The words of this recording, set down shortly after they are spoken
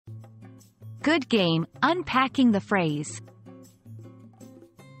Good game, unpacking the phrase.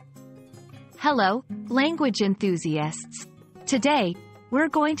 Hello, language enthusiasts. Today, we're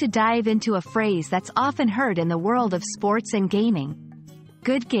going to dive into a phrase that's often heard in the world of sports and gaming.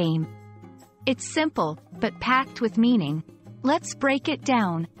 Good game. It's simple, but packed with meaning. Let's break it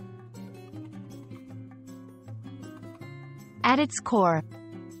down. At its core,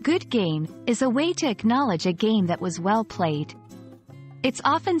 good game is a way to acknowledge a game that was well played. It's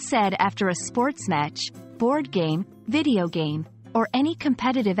often said after a sports match, board game, video game, or any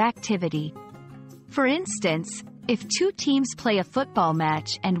competitive activity. For instance, if two teams play a football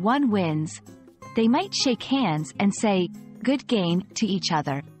match and one wins, they might shake hands and say, "Good game," to each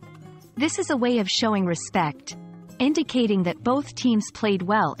other. This is a way of showing respect, indicating that both teams played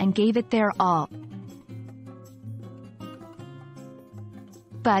well and gave it their all.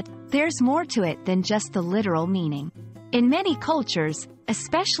 But there's more to it than just the literal meaning. In many cultures,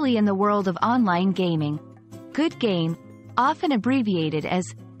 especially in the world of online gaming, good game, often abbreviated as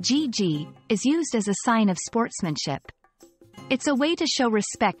GG, is used as a sign of sportsmanship. It's a way to show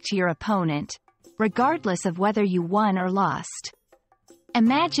respect to your opponent, regardless of whether you won or lost.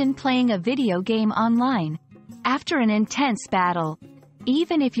 Imagine playing a video game online. After an intense battle,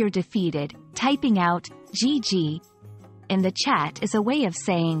 even if you're defeated, typing out GG in the chat is a way of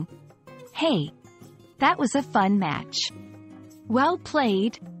saying, "Hey, that was a fun match. Well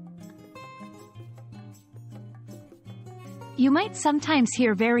played." You might sometimes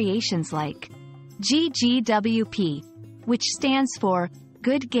hear variations like GGWP, which stands for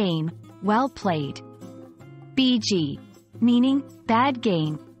good game, well played. BG, meaning bad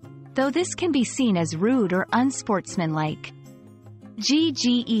game, though this can be seen as rude or unsportsmanlike.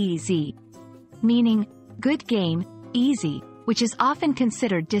 GGEZ, meaning good game, easy, which is often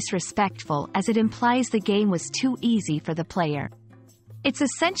considered disrespectful as it implies the game was too easy for the player. It's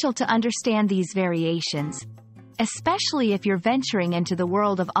essential to understand these variations, especially if you're venturing into the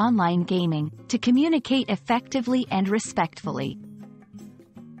world of online gaming, to communicate effectively and respectfully.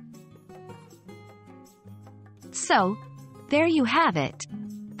 So, there you have it.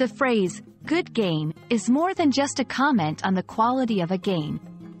 The phrase, good game, is more than just a comment on the quality of a game.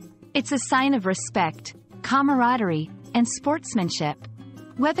 It's a sign of respect, camaraderie, and sportsmanship.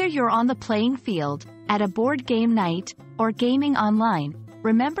 Whether you're on the playing field, at a board game night, or gaming online,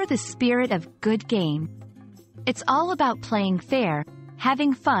 remember the spirit of good game. It's all about playing fair,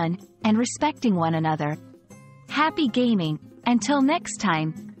 having fun, and respecting one another. Happy gaming. Until next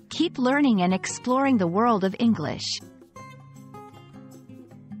time, keep learning and exploring the world of English.